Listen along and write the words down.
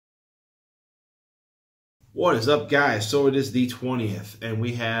What is up, guys? So it is the 20th, and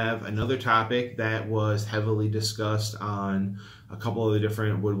we have another topic that was heavily discussed on a couple of the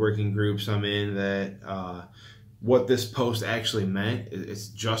different woodworking groups I'm in, that what this post actually meant. It's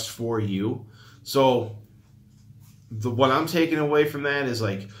just for you. So what I'm taking away from that is,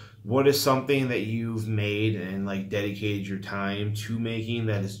 like, what is something that you've made and like dedicated your time to making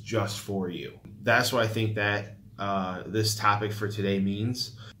that is just for you? That's what I think that this topic for today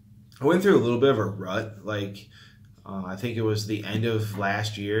means. I went through a little bit of a rut. I think it was the end of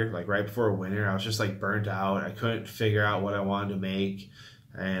last year, like right before winter. I was just like burnt out. I couldn't figure out what I wanted to make,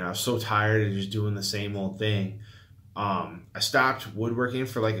 and I was so tired of just doing the same old thing. I stopped woodworking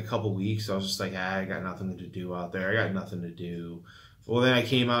for like a couple weeks. I was just like, I got nothing to do out there. I got nothing to do. Well, then I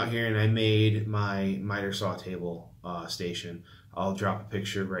came out here and I made my miter saw table station. I'll drop a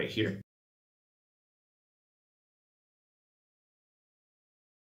picture right here.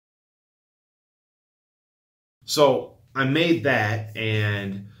 So I made that,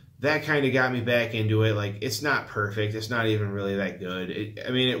 and that kind of got me back into it. Like, it's not perfect. It's not even really that good.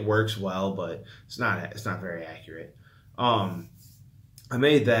 I mean, it works well, but it's not very accurate. I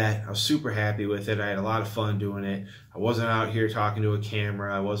made that. I was super happy with it. I had a lot of fun doing it. I wasn't out here talking to a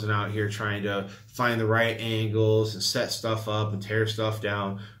camera. I wasn't out here trying to find the right angles and set stuff up and tear stuff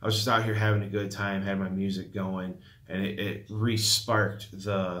down. I was just out here having a good time, had my music going, and it re-sparked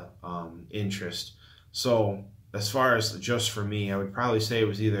the interest. So as far as just for me, I would probably say it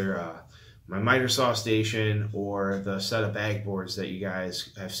was either my miter saw station or the set of bag boards that you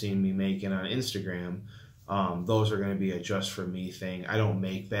guys have seen me making on Instagram. Those are going to be a just for me thing. I don't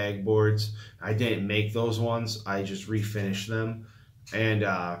make bag boards. I didn't make those ones. I just refinished them. And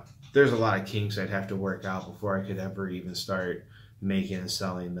there's a lot of kinks I'd have to work out before I could ever even start making and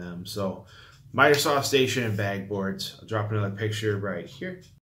selling them. So miter saw station and bag boards. I'll drop another picture right here.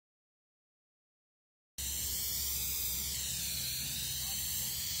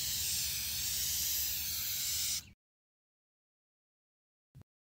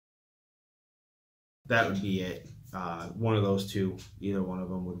 That would be it. One of those two, either one of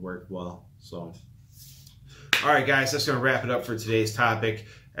them would work well. So, all right, guys, that's going to wrap it up for today's topic.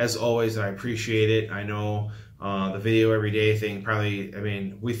 As always, I appreciate it. I know the video every day thing probably, I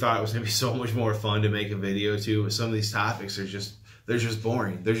mean, we thought it was going to be so much more fun to make a video too, but some of these topics are they're just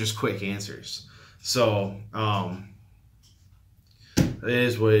boring. They're just quick answers. So, it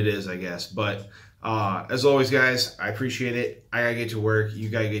is what it is, I guess. But as always, guys, I appreciate it. I gotta get to work. You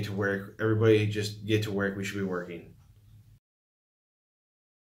gotta get to work. Everybody just get to work. We should be working.